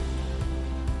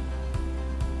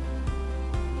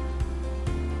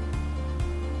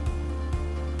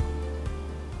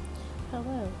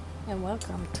and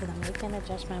welcome to the Make an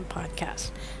Adjustment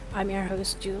podcast. I'm your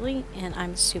host, Julie, and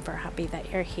I'm super happy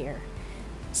that you're here.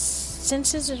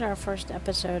 Since this is our first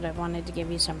episode, I wanted to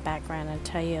give you some background and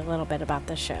tell you a little bit about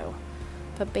the show.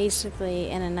 But basically,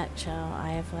 in a nutshell,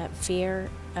 I have let fear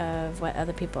of what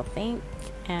other people think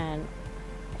and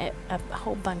a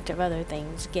whole bunch of other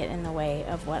things get in the way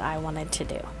of what I wanted to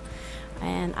do.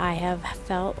 And I have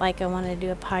felt like I wanted to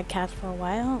do a podcast for a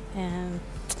while, and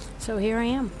so here I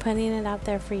am, putting it out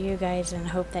there for you guys, and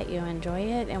hope that you enjoy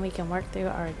it and we can work through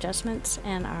our adjustments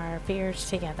and our fears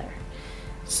together.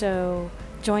 So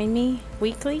join me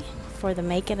weekly for the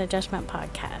Make an Adjustment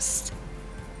podcast.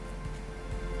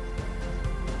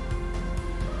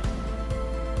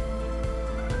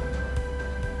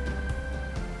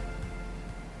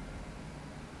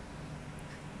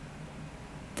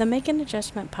 The Make an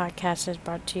Adjustment podcast is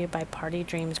brought to you by Party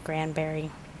Dreams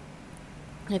Granbury.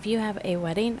 If you have a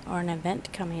wedding or an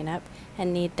event coming up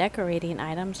and need decorating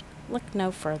items, look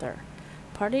no further.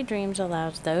 Party Dreams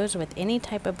allows those with any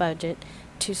type of budget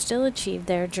to still achieve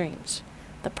their dreams.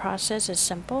 The process is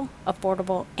simple,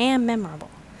 affordable, and memorable.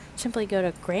 Simply go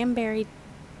to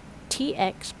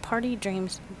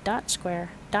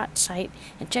granburytxpartydreams.square.site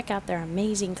and check out their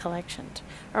amazing collections.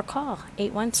 Or call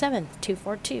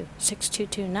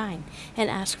 817-242-6229 and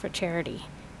ask for charity.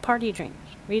 Party Dreams,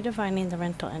 redefining the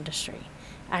rental industry.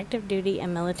 Active duty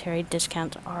and military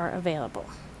discounts are available.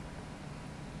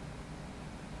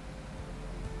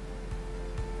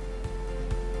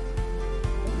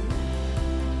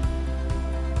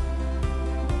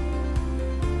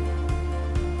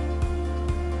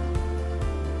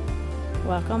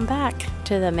 Welcome back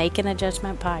to the Make an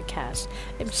Adjustment podcast.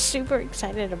 I'm super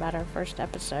excited about our first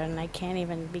episode, and I can't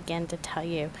even begin to tell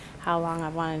you how long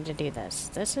I've wanted to do this.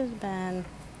 This has been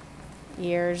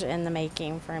years in the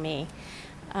making for me.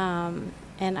 And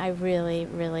I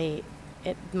really,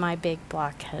 my big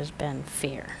block has been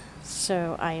fear.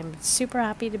 So I am super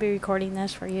happy to be recording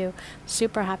this for you.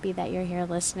 Super happy that you're here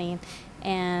listening.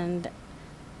 And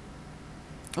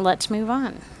let's move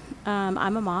on.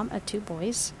 I'm a mom of 2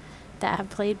 boys that have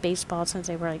played baseball since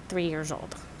they were like 3 years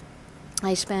old.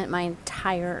 I spent my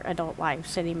entire adult life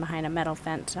sitting behind a metal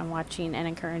fence and watching and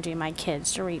encouraging my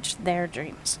kids to reach their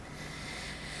dreams.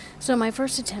 So my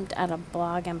first attempt at a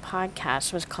blog and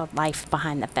podcast was called Life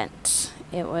Behind the Fence.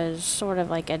 It was sort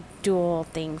of like a dual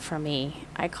thing for me.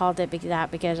 I called it that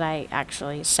because I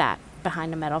actually sat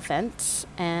behind a metal fence,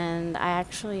 and I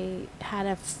actually had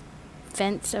a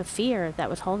fence of fear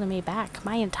that was holding me back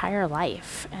my entire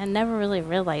life, and never really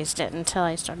realized it until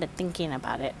I started thinking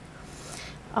about it.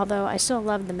 Although I still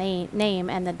love the name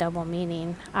and the double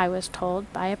meaning, I was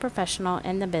told by a professional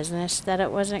in the business that it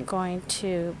wasn't going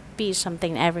to be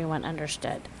something everyone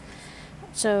understood.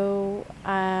 So,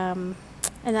 and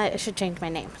that I should change my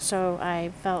name. So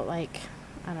I felt like,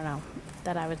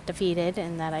 that I was defeated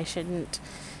and that I shouldn't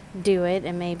do it,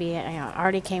 and maybe I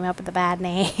already came up with a bad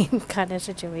name kind of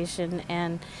situation,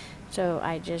 and so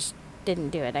I just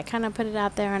didn't do it. I kind of put it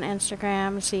out there on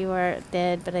Instagram, see where it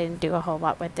did, but I didn't do a whole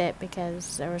lot with it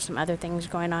because there were some other things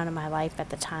going on in my life at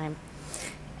the time.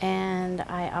 And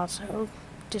I also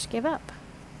just gave up.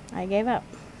 I gave up.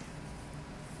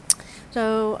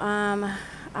 So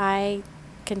I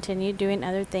continued doing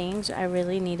other things. I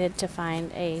really needed to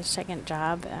find a second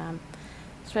job,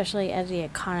 especially as the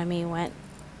economy went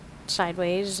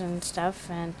sideways and stuff,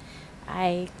 and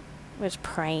I was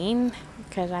praying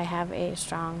because I have a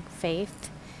strong faith,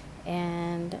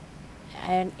 and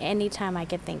anytime I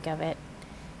could think of it,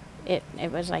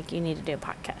 it was like, you need to do a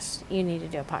podcast. You need to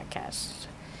do a podcast.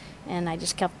 And I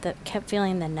just kept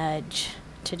feeling the nudge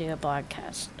to do a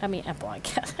podcast.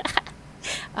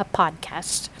 A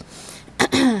podcast.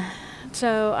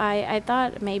 So I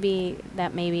thought maybe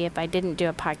if I didn't do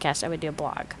a podcast, I would do a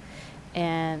blog.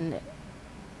 And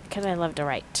because I love to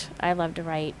write. I love to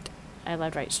write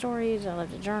stories. I love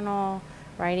to journal.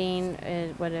 Writing,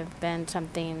 it would have been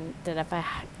something that if I,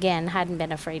 again, hadn't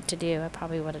been afraid to do, I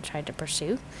probably would have tried to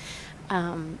pursue.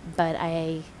 But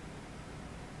I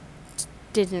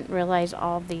didn't realize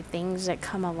all the things that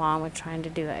come along with trying to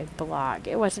do a blog.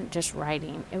 It wasn't just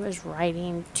writing. It was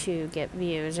writing to get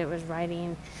views. It was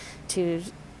writing to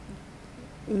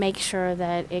make sure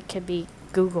that it could be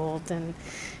Googled. And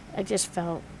I just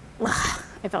felt...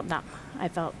 I felt dumb. I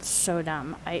felt so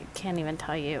dumb. I can't even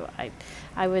tell you.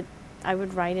 I would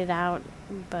write it out,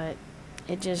 but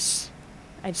I just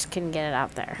couldn't get it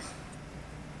out there.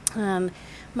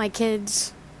 My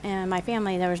kids and my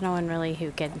family, there was no one really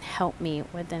who could help me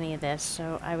with any of this,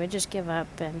 so I would just give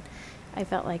up, and I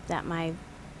felt like that my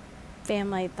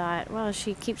family thought, well,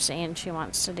 she keeps saying she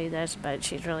wants to do this, but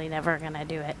she's really never going to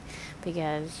do it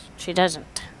because she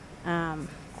doesn't.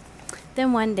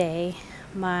 Then one day,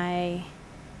 my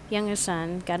youngest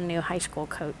son got a new high school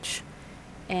coach,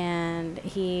 and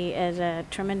he is a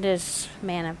tremendous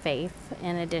man of faith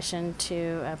in addition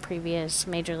to a previous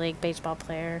Major League Baseball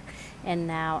player and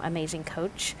now amazing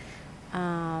coach.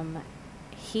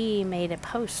 He made a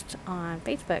post on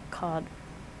Facebook called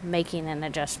Making an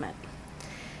Adjustment.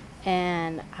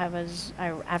 And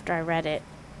after I read it,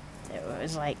 it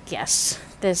was like, yes,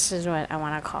 this is what I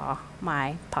want to call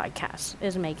my podcast,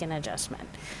 is Make an Adjustment.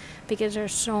 Because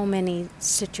there's so many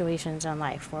situations in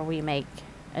life where we make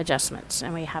adjustments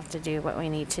and we have to do what we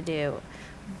need to do,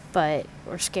 but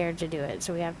we're scared to do it.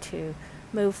 So we have to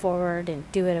move forward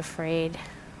and do it afraid,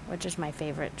 which is my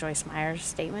favorite Joyce Meyer's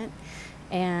statement.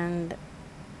 And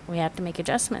we have to make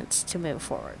adjustments to move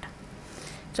forward.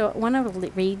 So I want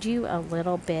to read you a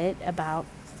little bit about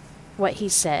what he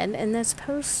said in this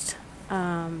post,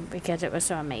 because it was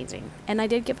so amazing. And I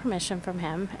did get permission from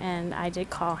him, and I did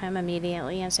call him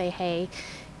immediately and say, hey,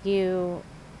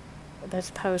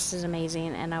 this post is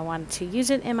amazing, and I want to use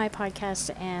it in my podcast,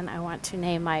 and I want to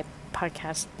name my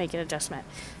podcast Make an Adjustment.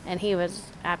 And he was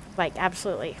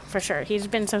absolutely, for sure. He's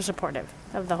been so supportive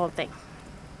of the whole thing.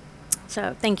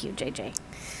 So thank you, JJ.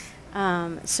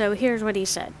 So here's what he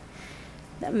said.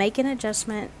 Make an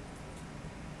adjustment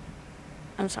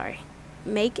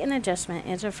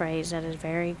is a phrase that is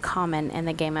very common in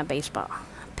the game of baseball.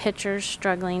 Pitchers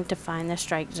struggling to find the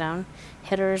strike zone,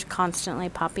 hitters constantly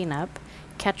popping up,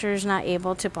 catchers not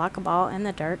able to block a ball in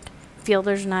the dirt,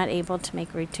 fielders not able to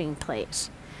make routine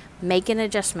plays. Make an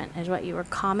adjustment is what you will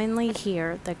commonly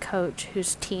hear the coach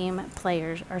whose team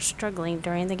players are struggling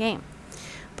during the game.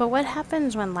 But what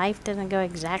happens when life doesn't go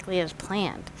exactly as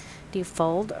planned? Do you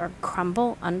fold or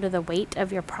crumble under the weight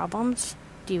of your problems?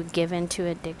 Do you give in to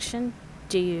addiction?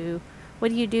 What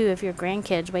do you do if your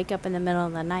grandkids wake up in the middle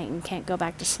of the night and can't go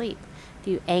back to sleep?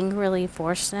 Do you angrily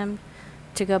force them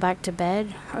to go back to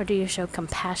bed? Or do you show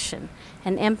compassion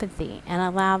and empathy and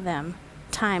allow them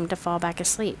time to fall back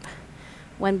asleep?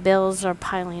 When bills are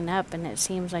piling up and it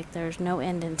seems like there's no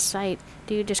end in sight,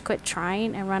 do you just quit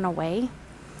trying and run away?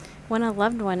 When a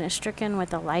loved one is stricken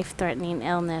with a life-threatening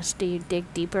illness, do you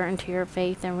dig deeper into your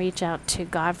faith and reach out to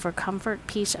God for comfort,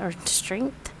 peace, or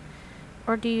strength?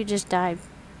 Or do you just dive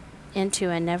into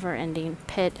a never-ending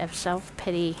pit of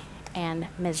self-pity and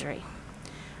misery?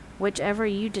 Whichever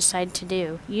you decide to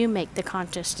do, you make the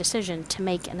conscious decision to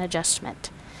make an adjustment.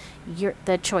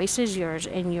 The choice is yours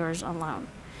and yours alone.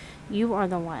 You are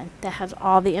the one that has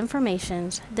all the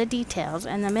information, the details,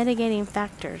 and the mitigating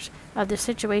factors of the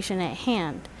situation at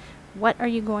hand. What are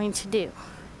you going to do?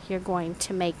 You're going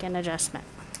to make an adjustment.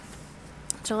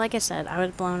 So like I said, I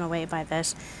was blown away by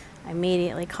this. I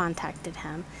immediately contacted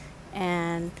him.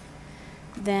 And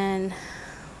then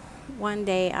one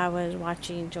day I was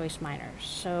watching Joyce Meyer.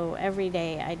 So every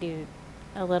day I do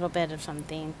a little bit of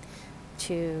something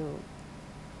to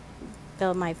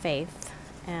build my faith.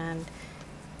 And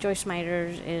Joyce Meyer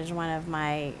is one of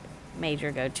my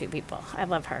major go-to people. I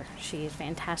love her. She's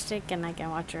fantastic, and I can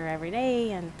watch her every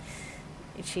day, and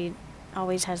she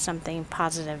always has something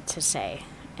positive to say.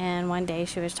 And one day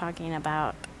she was talking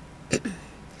about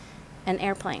an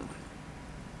airplane,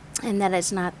 and that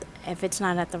if it's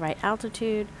not at the right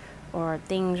altitude or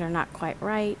things are not quite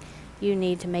right, you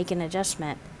need to make an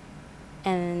adjustment.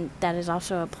 And that is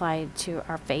also applied to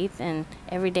our faith and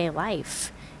everyday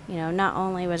life. Not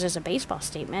only was this a baseball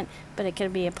statement, but it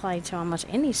could be applied to almost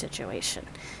any situation.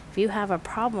 If you have a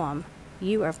problem,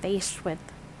 you are faced with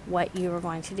what you are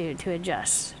going to do to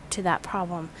adjust to that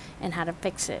problem and how to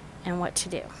fix it and what to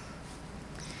do.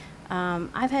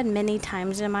 I've had many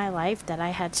times in my life that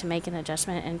I had to make an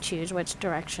adjustment and choose which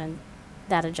direction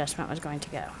that adjustment was going to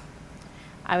go.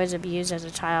 I was abused as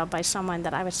a child by someone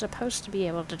that I was supposed to be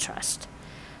able to trust.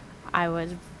 I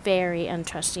was very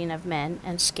untrusting of men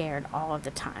and scared all of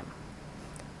the time.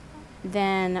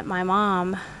 Then my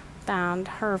mom found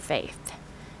her faith,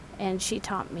 and she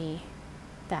taught me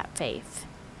that faith.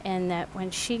 And that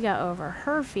when she got over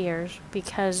her fears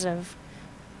because of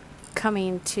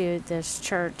coming to this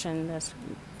church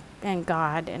and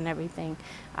God and everything,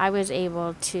 I was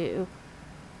able to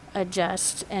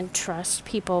adjust and trust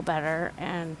people better,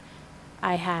 and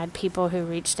I had people who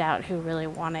reached out who really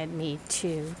wanted me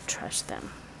to trust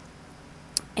them.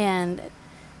 And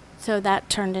so that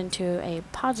turned into a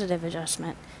positive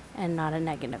adjustment and not a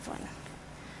negative one.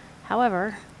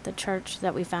 However, the church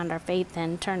that we found our faith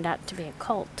in turned out to be a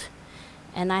cult,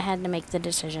 and I had to make the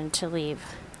decision to leave.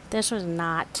 This was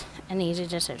not an easy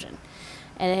decision,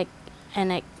 and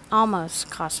it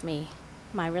almost cost me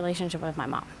my relationship with my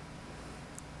mom,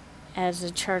 as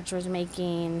the church was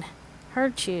making her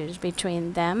choose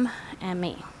between them and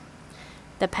me.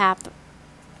 the path,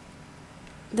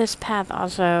 this path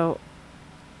also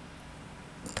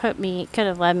could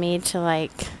have led me to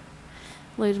like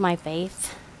lose my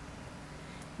faith,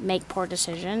 make poor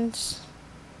decisions,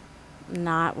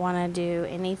 not want to do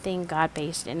anything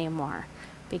God-based anymore,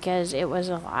 because it was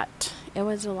a lot. It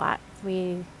was a lot.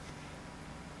 We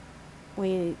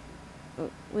went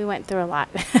through a lot.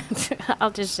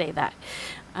 I'll just say that.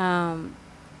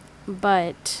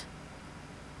 But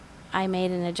I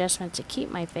made an adjustment to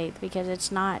keep my faith, because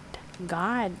it's not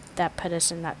God that put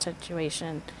us in that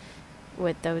situation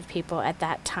with those people at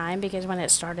that time, because when it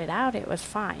started out, it was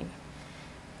fine.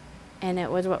 And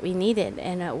it was what we needed,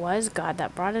 and it was God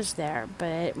that brought us there.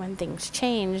 But when things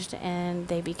changed and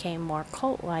they became more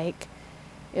cult-like,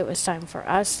 it was time for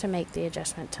us to make the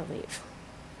adjustment to leave.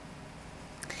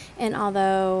 And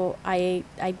although I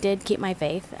did keep my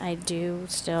faith, I do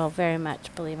still very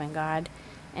much believe in God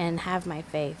and have my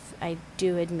faith, I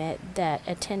do admit that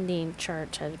attending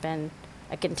church has been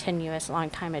a continuous, long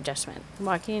time adjustment.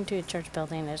 Walking into a church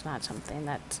building is not something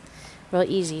that's real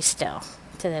easy still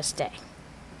to this day.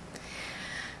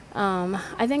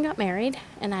 I then got married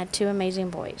and I had 2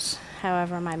 amazing boys.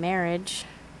 However, my marriage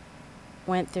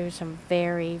went through some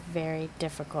very, very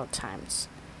difficult times,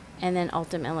 and then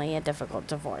ultimately a difficult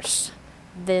divorce.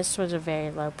 This was a very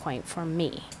low point for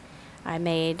me. I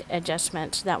made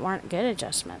adjustments that weren't good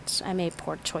adjustments. I made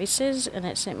poor choices, and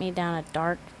it sent me down a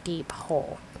dark, deep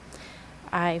hole.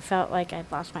 I felt like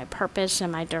I'd lost my purpose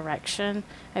and my direction.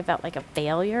 I felt like a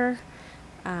failure.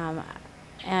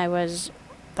 I was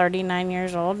 39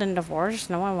 years old and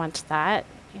divorced. No one wants that,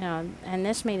 and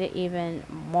this made it even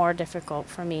more difficult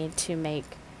for me to make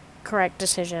correct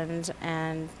decisions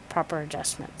and proper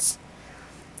adjustments.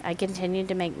 I continued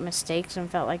to make mistakes and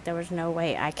felt like there was no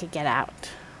way I could get out.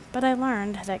 But I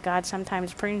learned that God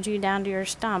sometimes prunes you down to your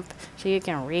stump so you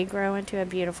can regrow into a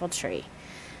beautiful tree.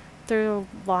 Through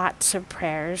lots of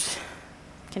prayers,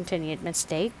 continued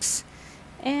mistakes,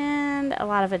 and a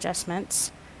lot of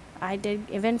adjustments, I did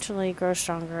eventually grow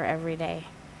stronger every day,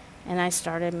 and I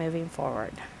started moving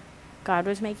forward. God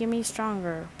was making me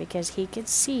stronger because He could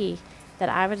see that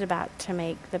I was about to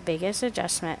make the biggest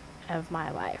adjustment of my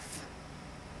life.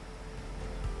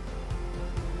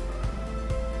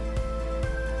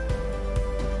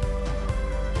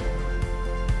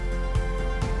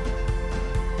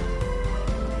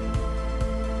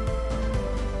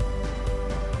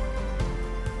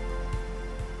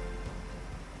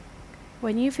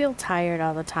 When you feel tired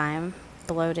all the time,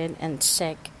 bloated and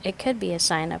sick, it could be a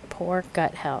sign of poor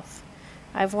gut health.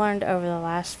 I've learned over the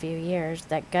last few years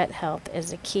that gut health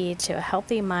is the key to a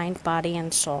healthy mind, body,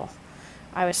 and soul.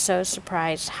 I was so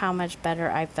surprised how much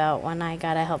better I felt when I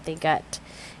got a healthy gut.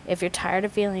 If you're tired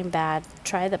of feeling bad,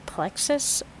 try the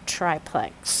Plexus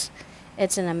Triplex.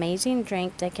 It's an amazing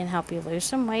drink that can help you lose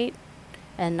some weight,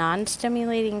 a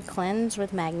non-stimulating cleanse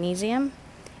with magnesium,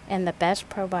 and the best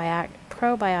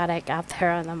probiotic out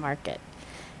there on the market.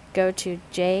 Go to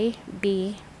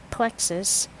JB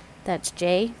Plexus, that's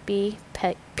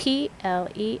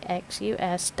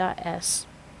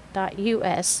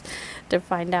JBPlexus.us to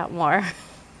find out more.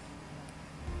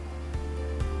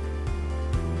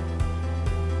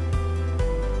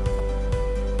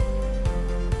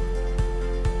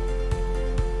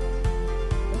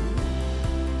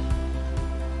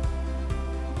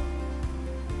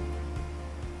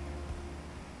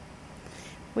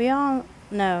 We all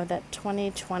know that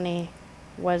 2020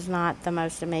 was not the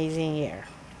most amazing year.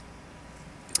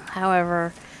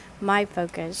 However, my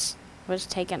focus was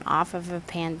taken off of a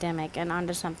pandemic and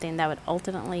onto something that would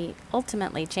ultimately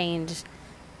change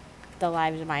the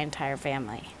lives of my entire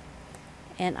family.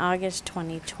 In August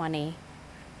 2020,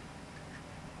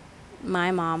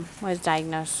 my mom was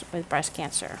diagnosed with breast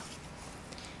cancer.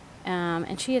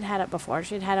 And she had had it before.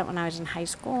 She had had it when I was in high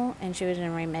school, and she was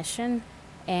in remission.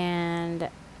 And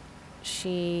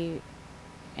in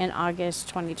August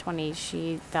 2020,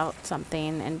 she felt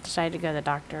something and decided to go to the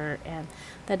doctor, and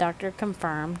the doctor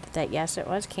confirmed that yes, it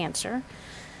was cancer.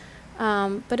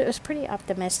 But it was pretty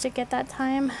optimistic at that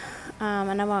time,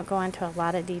 and I won't go into a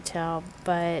lot of detail,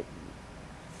 but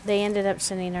they ended up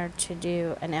sending her to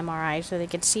do an MRI so they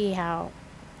could see how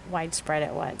widespread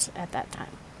it was at that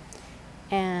time.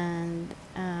 And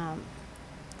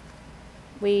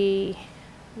we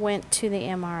went to the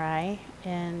MRI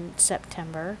in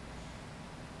September,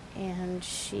 and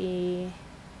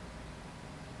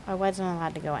I wasn't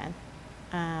allowed to go in.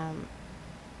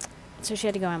 So she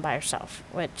had to go in by herself,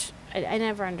 which I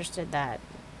never understood that,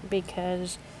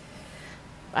 because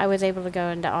I was able to go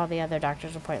into all the other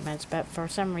doctor's appointments, but for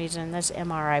some reason this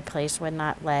MRI place would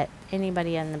not let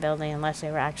anybody in the building unless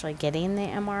they were actually getting the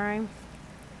MRI.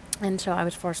 And so I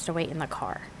was forced to wait in the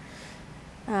car.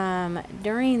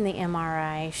 During the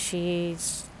MRI, she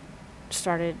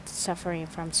started suffering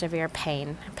from severe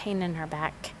pain in her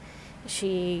back.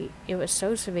 It was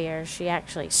so severe, she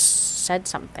actually said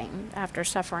something after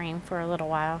suffering for a little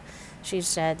while. She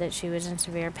said that she was in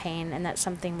severe pain and that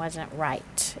something wasn't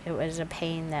right. It was a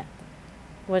pain that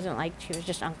wasn't like she was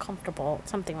just uncomfortable.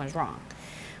 Something was wrong.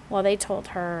 Well, they told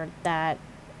her that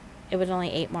it was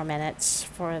only 8 more minutes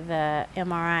for the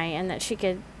MRI and that she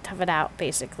could tough it out,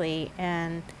 basically,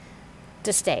 and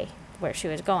to stay where she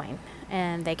was going.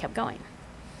 And they kept going.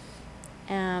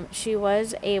 She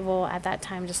was able at that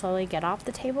time to slowly get off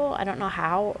the table. I don't know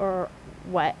how or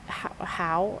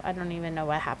how. I don't even know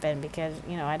what happened because,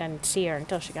 I didn't see her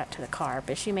until she got to the car.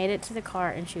 But she made it to the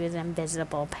car and she was in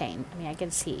visible pain. I mean, I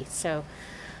could see. So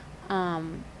I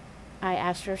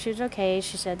asked her if she was okay.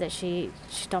 She said that she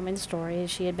told me the story.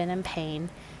 She had been in pain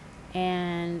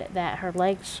and that her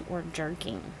legs were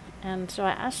jerking. And so I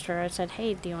asked her, I said,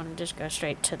 hey, do you want to just go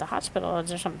straight to the hospital? Is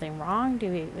there something wrong?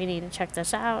 Do we need to check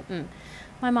this out? And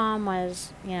my mom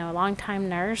was, a longtime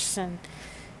nurse, and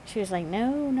she was like,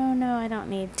 no, I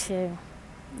don't need to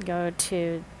go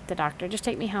to the doctor. Just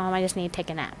take me home. I just need to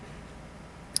take a nap.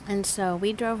 And so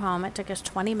we drove home. It took us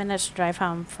 20 minutes to drive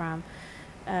home from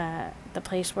the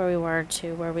place where we were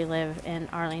to where we live in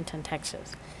Arlington,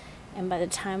 Texas. And by the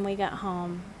time we got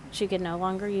home, she could no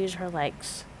longer use her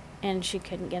legs, and she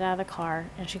couldn't get out of the car,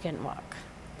 and she couldn't walk.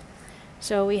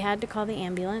 So we had to call the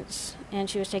ambulance, and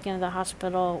she was taken to the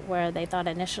hospital where they thought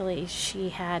initially she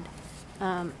had,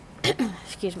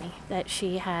 that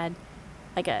she had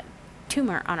like a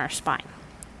tumor on her spine.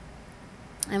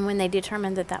 And when they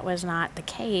determined that that was not the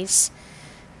case,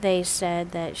 they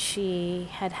said that she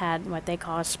had what they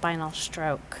call a spinal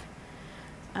stroke.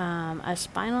 A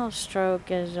spinal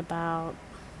stroke is about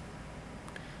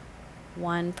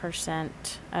 1%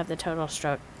 of the total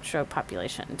stroke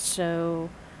population. So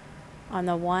on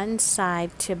the one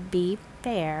side, to be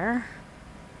fair,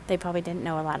 they probably didn't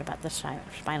know a lot about the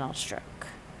spinal stroke.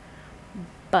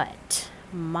 But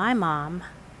my mom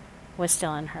was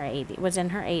still in her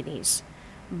 80s,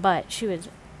 but she was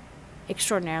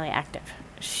extraordinarily active.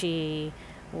 She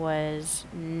was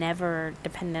never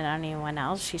dependent on anyone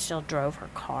else. She still drove her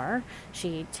car.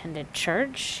 She attended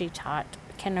church. She taught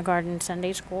kindergarten,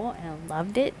 Sunday school, and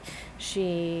loved it.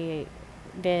 She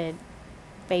did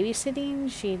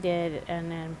babysitting. She did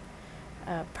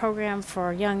a program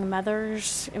for young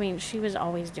mothers. I mean, she was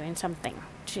always doing something.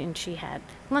 She had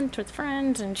lunch with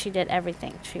friends, and she did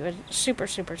everything. She was super,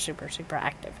 super, super, super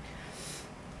active.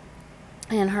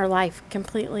 And her life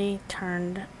completely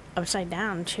turned upside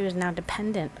down. She was now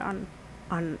dependent on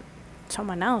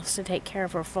someone else to take care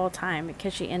of her full time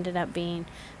because she ended up being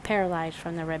paralyzed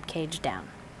from the rib cage down.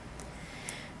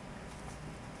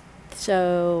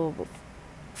 So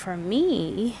for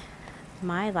me,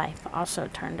 my life also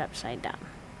turned upside down.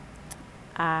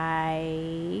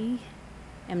 I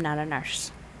am not a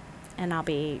nurse, and I'll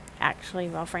be actually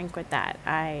real frank with that.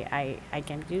 I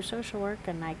can do social work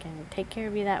and I can take care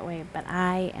of you that way, but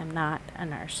I am not a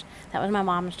nurse. That was my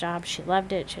mom's job. She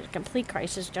loved it. She was a complete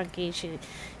crisis junkie.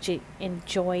 She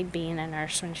enjoyed being a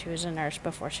nurse when she was a nurse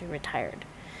before she retired.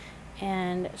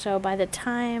 And so by the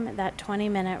time that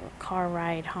 20-minute car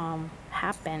ride home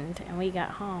happened and we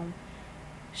got home,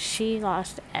 she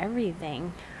lost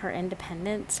everything, her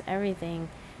independence, everything.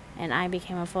 And I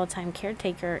became a full-time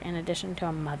caretaker in addition to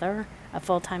a mother, a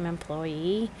full-time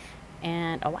employee,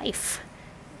 and a wife.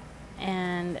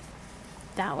 And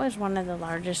that was one of the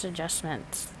largest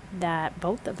adjustments that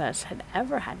both of us had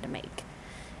ever had to make.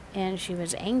 And she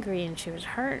was angry and she was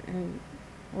hurt and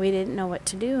we didn't know what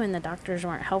to do and the doctors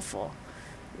weren't helpful.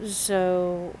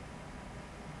 So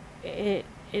this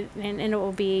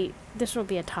will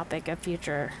be a topic of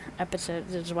future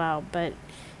episodes as well, but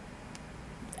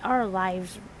our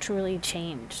lives truly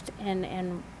changed,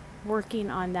 and working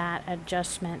on that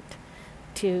adjustment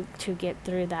to get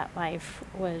through that life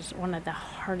was one of the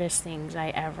hardest things I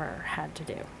ever had to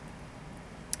do.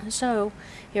 So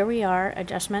here we are,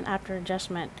 adjustment after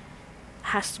adjustment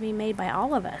has to be made by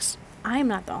all of us. I'm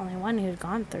not the only one who's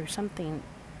gone through something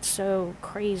so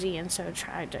crazy and so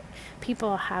tragic.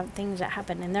 People have things that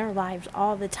happen in their lives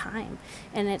all the time,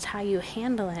 and it's how you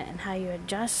handle it and how you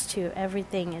adjust to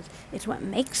everything is what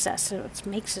makes us. It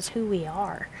makes us who we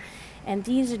are. And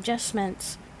these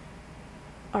adjustments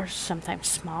are sometimes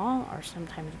small or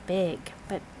sometimes big,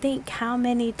 but think how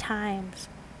many times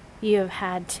you have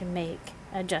had to make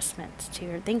adjustments to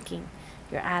your thinking,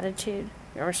 your attitude,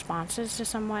 your responses to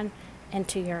someone, and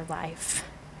to your life.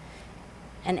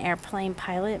 An airplane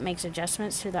pilot makes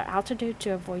adjustments to their altitude to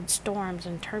avoid storms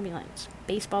and turbulence.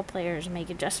 Baseball players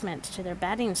make adjustments to their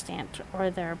batting stance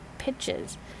or their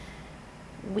pitches.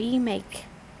 We make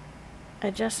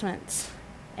adjustments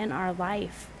in our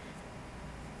life.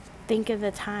 Think of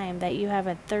the time that you have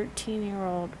a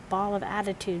 13-year-old ball of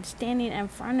attitude standing in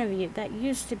front of you that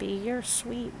used to be your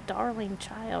sweet, darling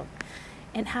child.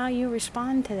 And how you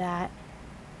respond to that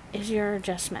is your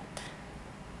adjustment.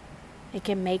 It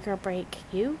can make or break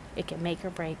you. It can make or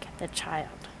break the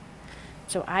child.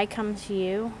 So I come to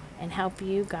you and help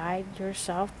you guide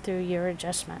yourself through your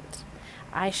adjustments.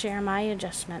 I share my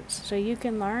adjustments so you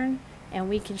can learn and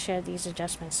we can share these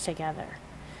adjustments together.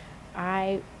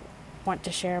 I want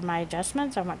to share my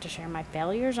adjustments. I want to share my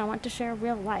failures. I want to share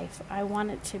real life. I want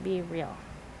it to be real.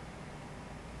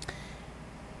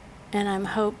 And I'm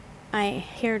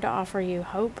here to offer you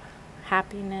hope,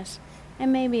 happiness,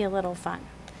 and maybe a little fun.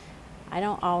 I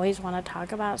don't always want to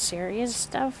talk about serious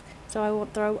stuff, so I will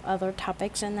throw other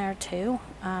topics in there too.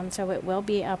 So it will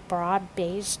be a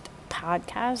broad-based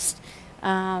podcast.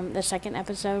 The second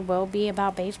episode will be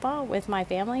about baseball with my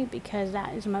family because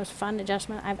that is the most fun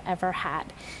adjustment I've ever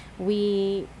had.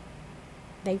 We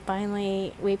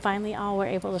finally all were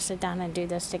able to sit down and do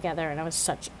this together, and it was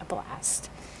such a blast.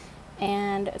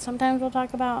 And sometimes we'll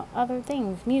talk about other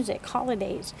things, music,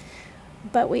 holidays.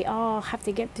 But we all have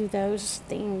to get through those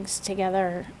things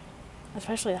together,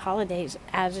 especially the holidays,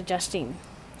 as adjusting.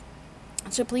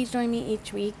 So please join me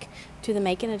each week to the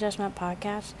Make an Adjustment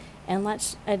podcast, and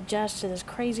let's adjust to this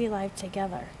crazy life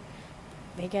together,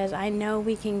 because I know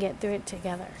we can get through it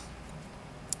together.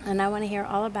 And I want to hear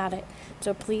all about it.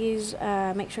 So please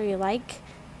make sure you like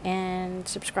and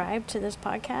subscribe to this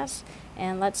podcast,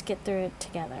 and let's get through it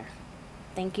together.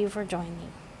 Thank you for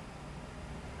joining.